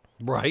posted.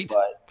 Right.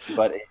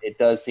 But it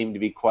does seem to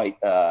be quite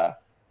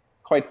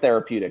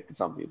therapeutic to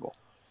some people.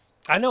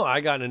 I know I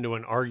got into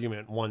an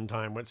argument one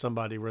time with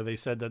somebody where they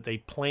said that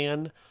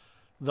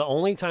the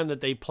only time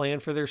that they plan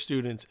for their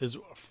students is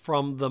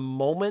from the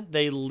moment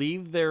they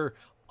leave their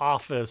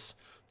office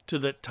to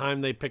the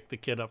time they pick the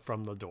kid up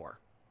from the door.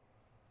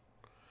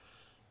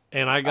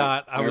 And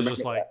I was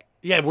just like, that.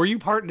 Yeah, were you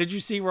did you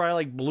see where I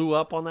like blew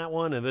up on that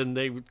one and then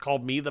they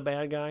called me the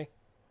bad guy?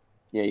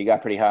 Yeah, you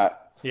got pretty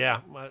hot. Yeah.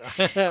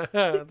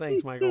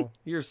 Thanks, Michael.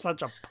 You're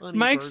such a punny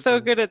Mike's person. so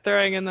good at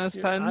throwing in those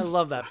puns. I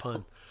love that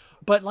pun.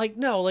 But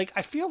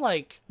I feel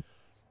like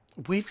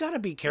we've got to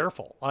be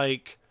careful.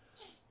 Like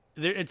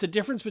it's a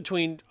difference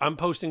between I'm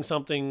posting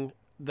something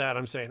that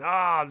I'm saying,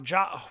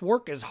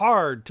 work is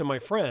hard to my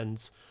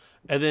friends.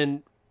 And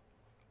then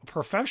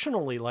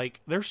professionally, like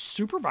there's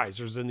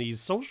supervisors in these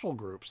social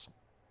groups.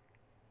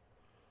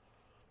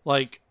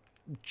 Like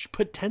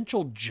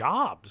potential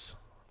jobs.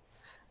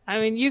 I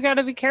mean, you got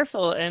to be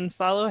careful and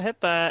follow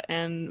HIPAA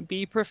and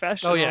be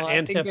professional. Oh, yeah,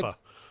 and HIPAA.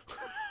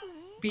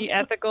 Be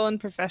ethical and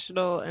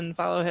professional and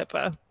follow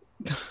HIPAA.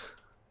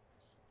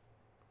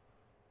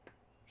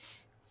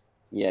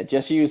 Yeah,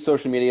 just use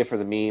social media for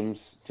the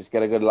memes. Just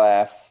get a good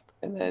laugh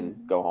and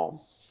then go home.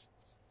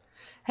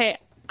 Hey,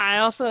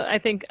 I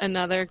think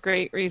another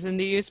great reason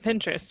to use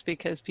Pinterest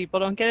because people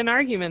don't get in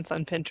arguments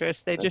on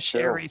Pinterest. They just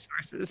share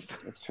resources.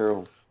 That's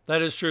true.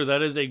 That is true.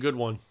 That is a good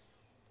one.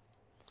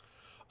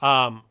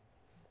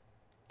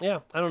 Yeah,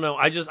 I don't know.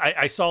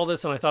 I saw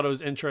this and I thought it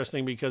was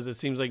interesting because it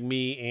seems like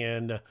me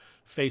and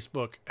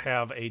Facebook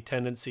have a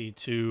tendency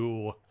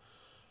to,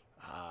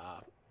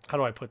 how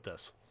do I put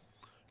this?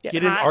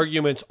 Get in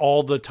arguments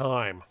all the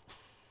time.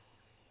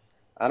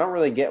 I don't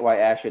really get why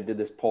Asha did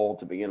this poll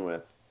to begin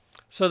with.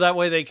 So that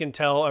way they can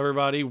tell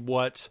everybody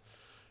what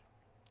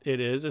it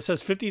is. It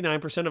says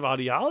 59% of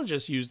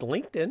audiologists used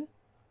LinkedIn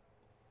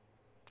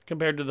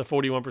compared to the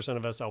 41%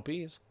 of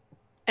SLPs.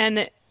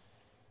 And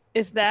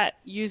is that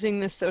using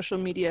this social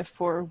media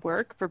for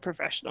work, for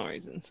professional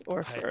reasons,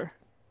 or for...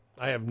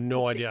 I have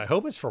no idea. I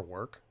hope it's for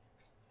work.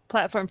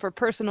 Platform for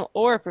personal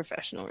or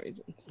professional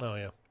reasons. Oh,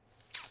 yeah.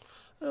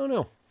 I don't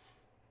know.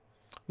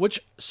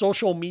 Which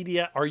social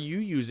media are you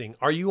using?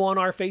 Are you on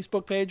our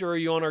Facebook page or are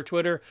you on our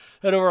Twitter?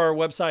 Head over to our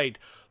website,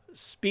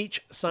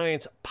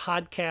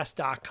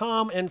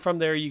 speechsciencepodcast.com. And from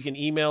there, you can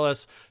email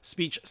us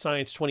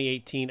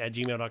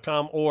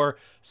speechscience2018@gmail.com or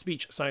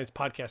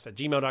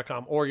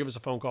speechsciencepodcast@gmail.com or give us a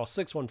phone call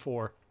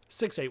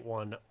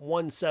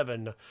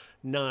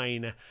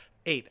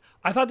 614-681-1798.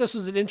 I thought this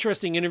was an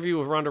interesting interview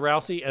with Ronda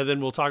Rousey, and then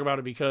we'll talk about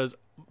it because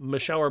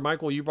Michelle or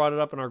Michael, you brought it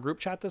up in our group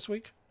chat this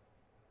week.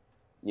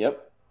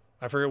 Yep.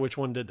 I forget which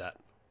one did that.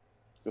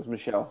 It was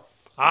Michelle.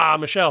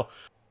 Michelle.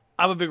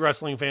 I'm a big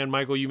wrestling fan.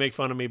 Michael, you make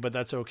fun of me, but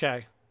that's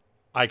okay.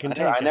 I take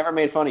it. I never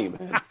made fun of you,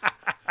 man.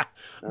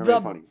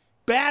 The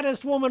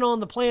baddest woman on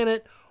the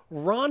planet,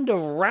 Ronda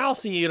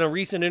Rousey, in a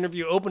recent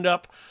interview opened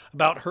up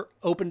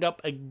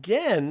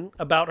again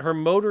about her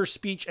motor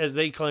speech, as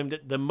they claimed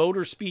it, the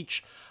motor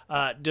speech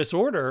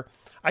disorder.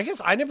 I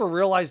guess I never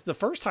realized the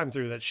first time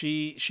through that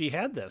she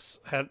had this.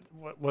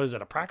 What is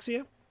it,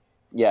 apraxia?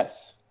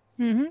 Yes.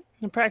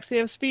 Mm-hmm.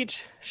 Apraxia of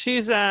speech.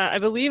 She's, I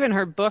believe in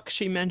her book,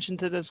 she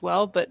mentions it as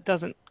well, but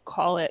doesn't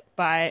call it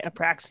by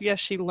apraxia.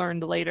 She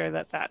learned later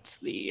that that's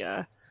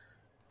the,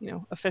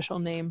 official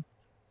name.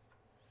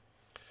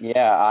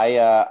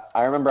 Yeah,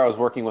 I remember I was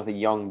working with a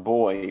young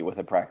boy with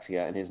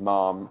apraxia, and his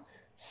mom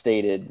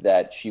stated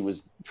that she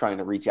was trying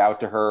to reach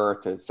out to her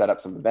to set up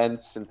some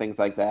events and things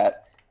like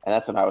that. And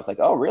that's when I was like,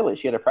 oh, really?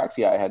 She had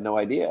apraxia? I had no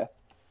idea.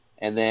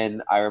 And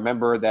then I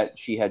remember that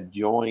she had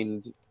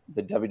joined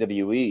the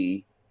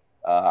WWE,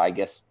 I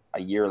guess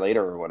a year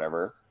later or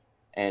whatever.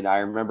 And I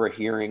remember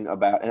hearing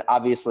about, and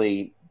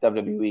obviously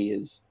WWE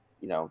is,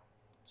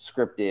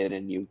 scripted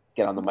and you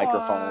get on the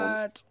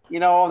microphone,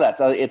 all that.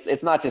 So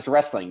it's not just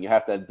wrestling. You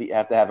have to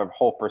have a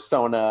whole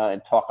persona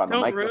and talk on the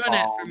microphone. Don't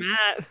ruin it for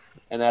Matt.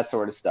 And that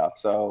sort of stuff.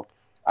 So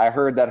I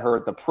heard that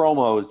the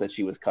promos that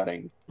she was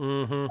cutting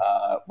were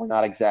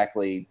not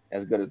exactly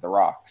as good as The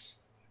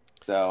Rock's.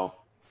 So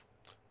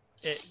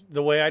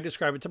the way I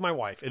describe it to my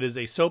wife, it is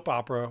a soap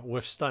opera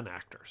with stunt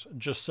actors,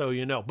 just so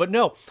you know. But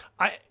no,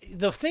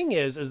 the thing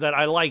is that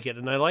I like it,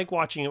 and I like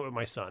watching it with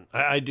my son.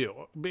 I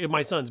do.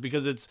 My son's,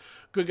 because it's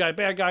good guy,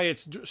 bad guy,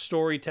 it's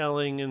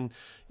storytelling and,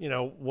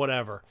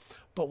 whatever.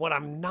 But what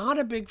I'm not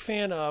a big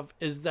fan of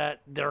is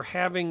that they're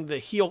having the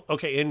heel.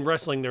 Okay, in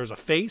wrestling, there's a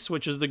face,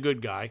 which is the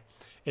good guy,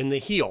 and the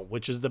heel,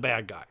 which is the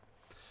bad guy.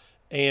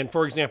 And,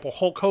 for example,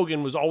 Hulk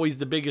Hogan was always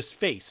the biggest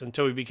face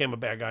until he became a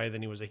bad guy, and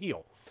then he was a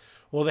heel.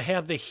 Well, they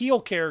have the heel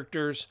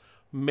characters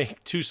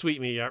make Too Sweet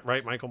Me,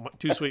 right, Michael?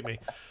 Too Sweet Me.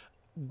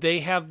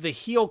 They have the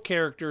heel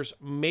characters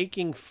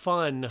making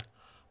fun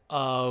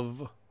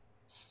of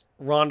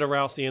Ronda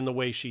Rousey and the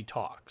way she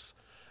talks.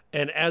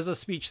 And as a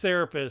speech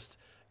therapist,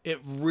 it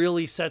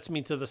really sets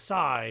me to the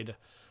side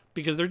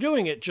because they're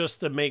doing it just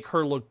to make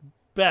her look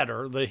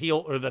better, the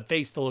heel or the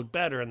face to look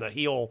better and the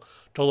heel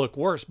to look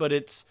worse. But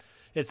it's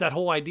that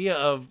whole idea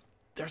of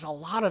there's a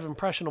lot of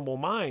impressionable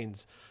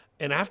minds.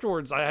 And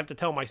afterwards, I have to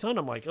tell my son,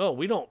 I'm like, oh,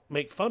 we don't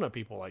make fun of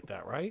people like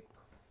that, right?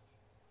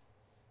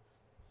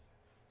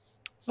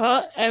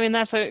 Well, I mean,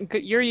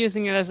 you're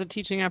using it as a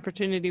teaching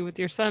opportunity with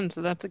your son,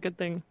 so that's a good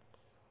thing.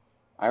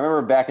 I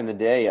remember back in the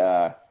day,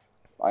 I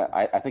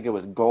think it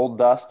was Gold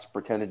Dust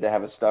pretended to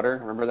have a stutter.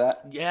 Remember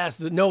that? Yes.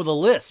 The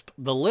lisp.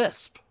 The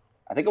lisp.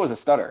 I think it was a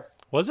stutter.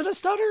 Was it a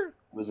stutter?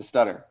 It was a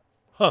stutter.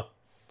 Huh.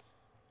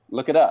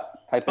 Look it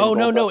up. Type in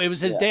no. Dust. It was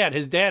his dad.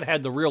 His dad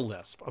had the real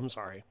lisp. I'm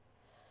sorry.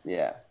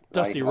 Yeah.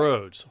 Dusty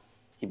Rhodes.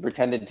 He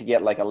pretended to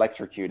get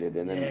electrocuted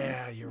and then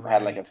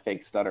had a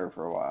fake stutter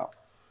for a while.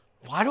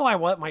 Why do I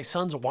let my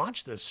sons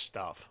watch this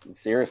stuff?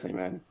 Seriously,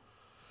 man.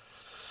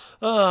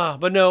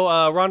 But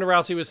no, Ronda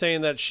Rousey was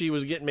saying that she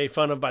was getting made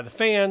fun of by the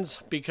fans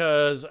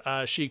because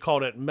she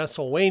called it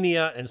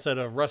Messelwania instead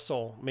of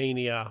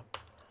WrestleMania.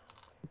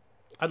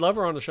 I'd love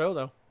her on the show,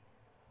 though.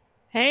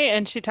 Hey,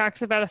 and she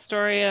talks about a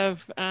story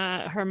of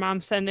her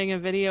mom sending a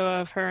video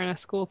of her in a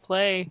school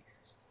play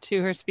to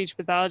her speech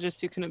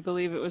pathologist who couldn't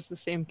believe it was the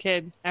same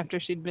kid after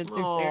she'd been through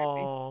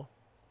therapy.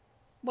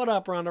 What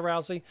up, Ronda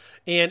Rousey?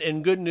 And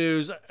in good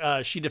news,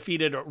 she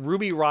defeated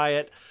Ruby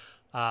Riott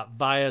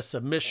via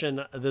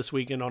submission this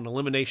weekend on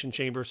Elimination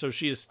Chamber, so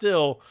she is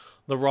still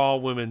the Raw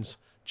Women's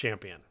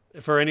Champion.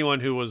 For anyone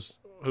who was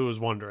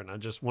wondering, I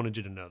just wanted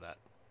you to know that.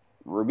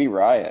 Ruby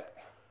Riott.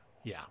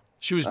 Yeah.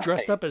 She was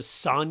dressed up as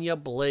Sonya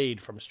Blade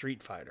from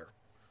Street Fighter.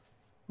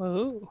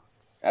 Whoa.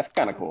 That's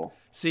kind of cool.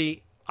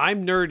 See,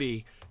 I'm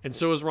nerdy, and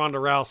so is Ronda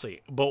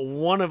Rousey. But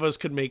one of us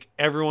could make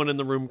everyone in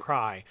the room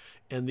cry,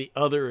 and the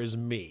other is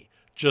me.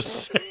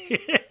 Just saying.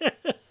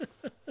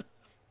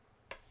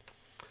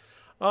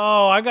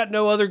 Oh, I got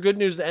no other good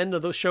news to end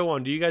the show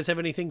on. Do you guys have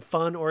anything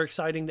fun or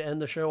exciting to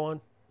end the show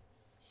on?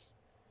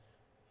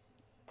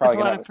 Probably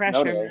There's a lot of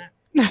pressure.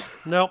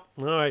 Nope.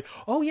 All right.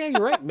 Oh, yeah,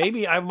 you're right.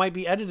 Maybe I might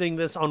be editing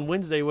this on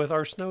Wednesday with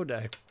our snow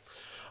day.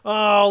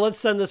 Oh, let's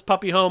send this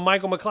puppy home.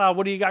 Michael McLeod,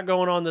 what do you got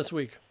going on this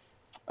week?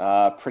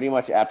 Pretty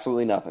much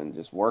absolutely nothing.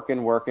 Just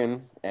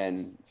working,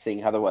 and seeing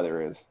how the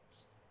weather is.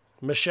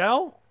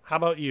 Michelle, how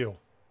about you?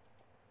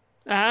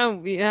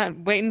 Yeah,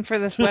 waiting for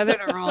this weather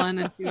to roll in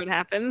and see what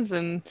happens,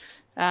 and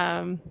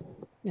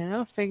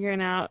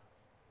figuring out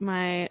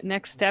my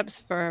next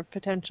steps for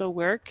potential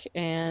work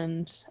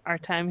and our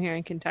time here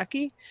in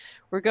Kentucky.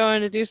 We're going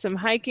to do some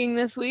hiking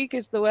this week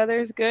as the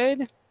weather's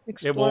good.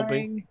 It won't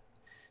be.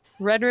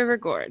 Red River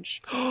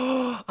Gorge.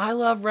 I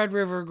love Red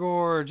River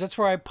Gorge. That's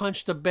where I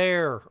punched a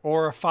bear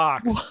or a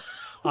fox.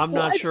 I'm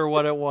not sure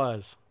what it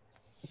was.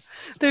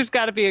 There's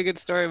got to be a good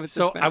story with this.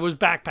 So I was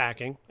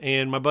backpacking,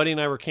 and my buddy and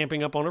I were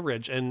camping up on a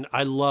ridge, and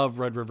I love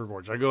Red River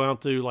Gorge. I go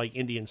out to like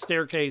Indian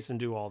Staircase and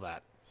do all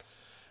that.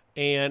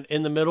 And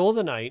in the middle of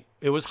the night,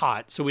 it was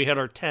hot, so we had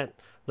our tent,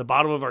 the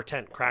bottom of our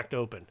tent cracked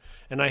open,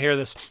 and I hear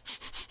this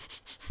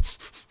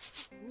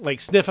like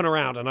sniffing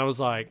around, and I was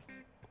like,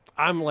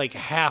 I'm like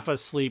half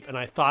asleep, and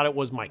I thought it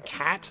was my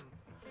cat,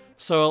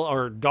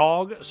 or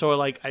dog. So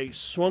like I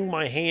swung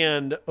my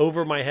hand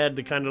over my head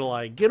to kind of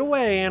like, get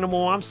away,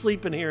 animal, I'm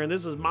sleeping here, and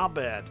this is my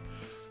bed.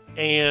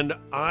 And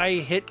I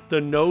hit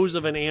the nose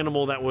of an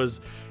animal that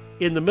was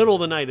in the middle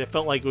of the night. It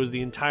felt like it was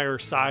the entire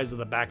size of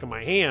the back of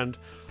my hand.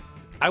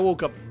 I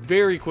woke up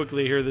very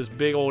quickly to hear this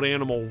big old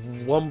animal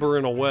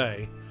lumbering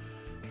away.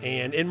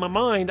 And in my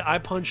mind, I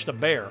punched a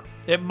bear.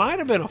 It might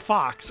have been a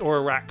fox or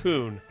a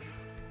raccoon,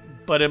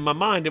 but in my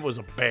mind, it was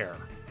a bear.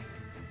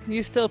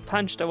 You still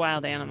punched a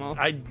wild animal.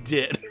 I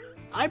did.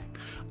 I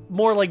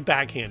more like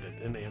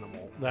backhanded an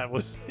animal that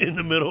was in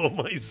the middle of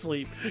my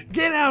sleep.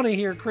 Get out of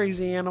here,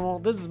 crazy animal.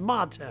 This is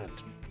my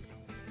tent.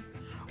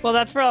 Well,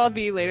 that's where I'll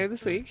be later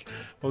this week.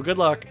 Well, good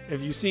luck.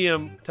 If you see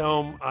him,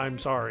 tell him I'm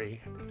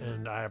sorry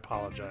and I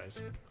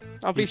apologize.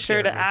 I'll be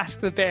sure to ask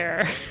the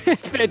bear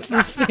if it's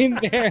the same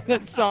bear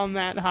that saw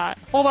Matt Hot.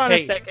 Hold on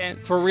a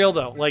second. For real,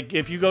 though, like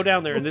if you go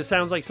down there, and this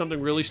sounds like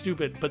something really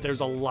stupid, but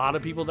there's a lot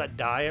of people that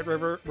die at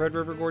Red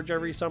River Gorge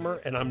every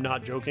summer, and I'm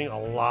not joking. A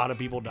lot of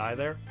people die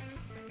there.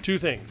 Two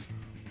things.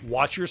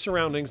 Watch your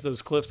surroundings.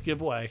 Those cliffs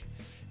give way.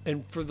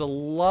 And for the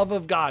love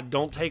of God,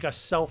 don't take a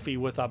selfie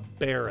with a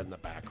bear in the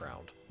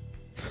background.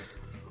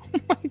 Oh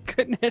my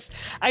goodness.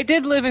 I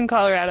did live in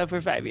Colorado for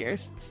 5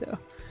 years, so.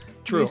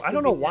 True. I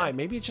don't know why.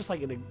 Maybe it's just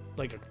like a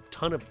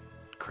ton of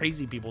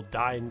crazy people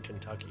die in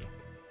Kentucky.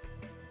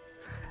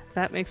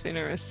 That makes me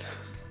nervous.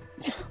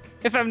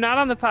 If I'm not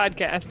on the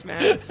podcast,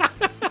 man.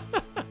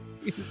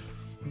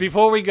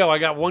 Before we go, I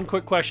got one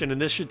quick question,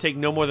 and this should take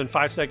no more than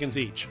 5 seconds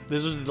each.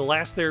 This is the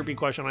last therapy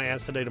question I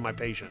asked today to my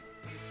patient.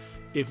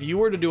 If you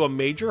were to do a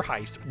major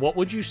heist, what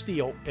would you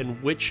steal,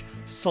 and which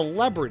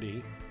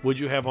celebrity would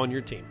you have on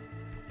your team?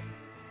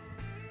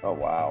 Oh,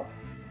 wow.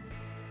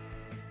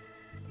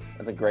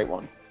 That's a great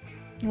one.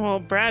 Well,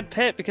 Brad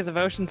Pitt because of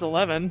Ocean's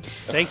 11.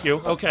 Thank you.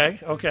 Okay.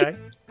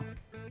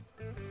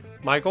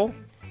 Michael?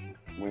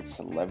 Which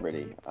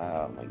celebrity?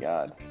 Oh my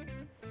God,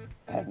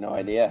 I have no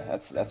idea.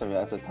 That's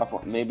a tough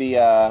one. Maybe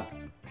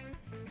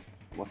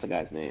what's the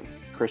guy's name?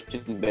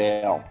 Christian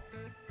Bale.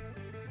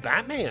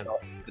 Batman.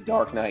 The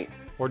Dark Knight.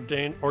 Or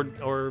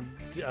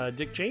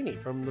Dick Cheney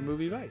from the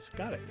movie Vice.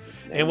 Got it.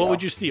 And what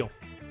would you steal?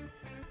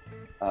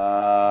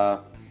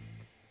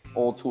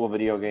 Old school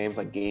video games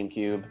like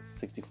GameCube,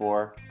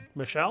 64.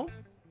 Michelle?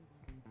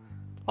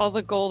 All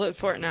the gold at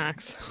Fort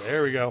Knox.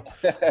 There we go.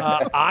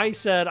 I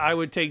said I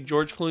would take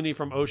George Clooney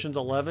from Ocean's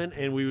 11,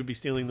 and we would be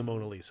stealing the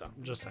Mona Lisa.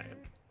 I'm just saying.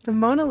 The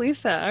Mona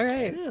Lisa. All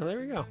right. Yeah, there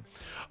we go.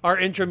 Our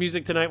intro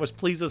music tonight was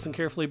Please Listen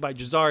Carefully by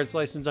Jazar. It's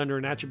licensed under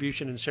an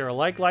attribution and share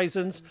alike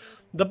license.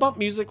 The bump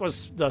music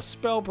was The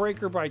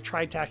Spellbreaker by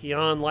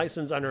Tritachyon,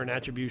 licensed under an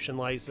attribution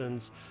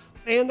license.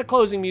 And the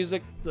closing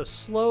music, The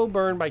Slow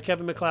Burn by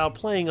Kevin MacLeod,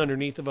 playing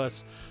underneath of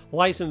us,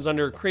 licensed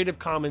under Creative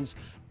Commons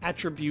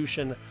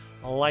Attribution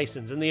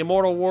License. In the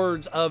immortal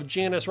words of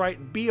Janice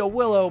Wright, be a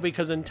willow,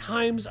 because in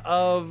times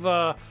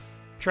of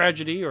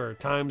tragedy or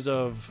times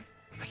of,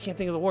 I can't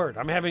think of the word.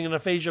 I'm having an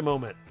aphasia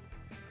moment.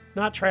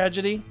 Not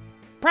tragedy.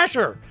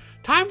 Pressure.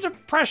 Times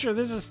of pressure.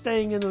 This is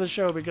staying into the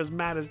show because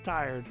Matt is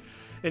tired.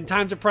 In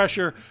times of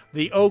pressure,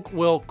 the oak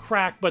will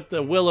crack, but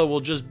the willow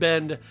will just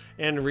bend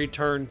and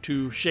return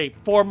to shape.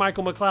 For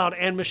Michael McLeod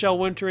and Michelle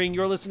Wintering,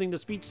 you're listening to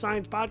Speech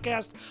Science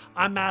Podcast.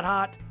 I'm Matt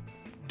Hott.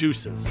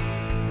 Deuces.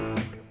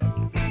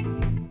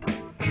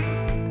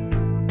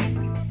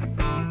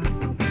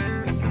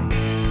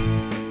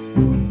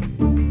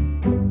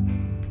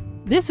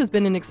 This has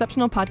been an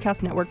Exceptional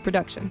Podcast Network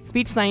production.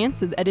 Speech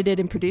Science is edited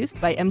and produced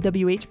by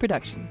MWH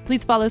Production.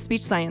 Please follow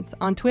Speech Science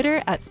on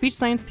Twitter at Speech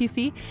Science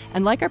PC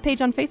and like our page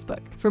on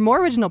Facebook. For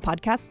more original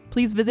podcasts,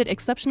 please visit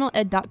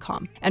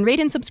exceptionaled.com and rate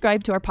and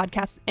subscribe to our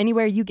podcast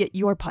anywhere you get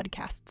your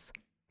podcasts.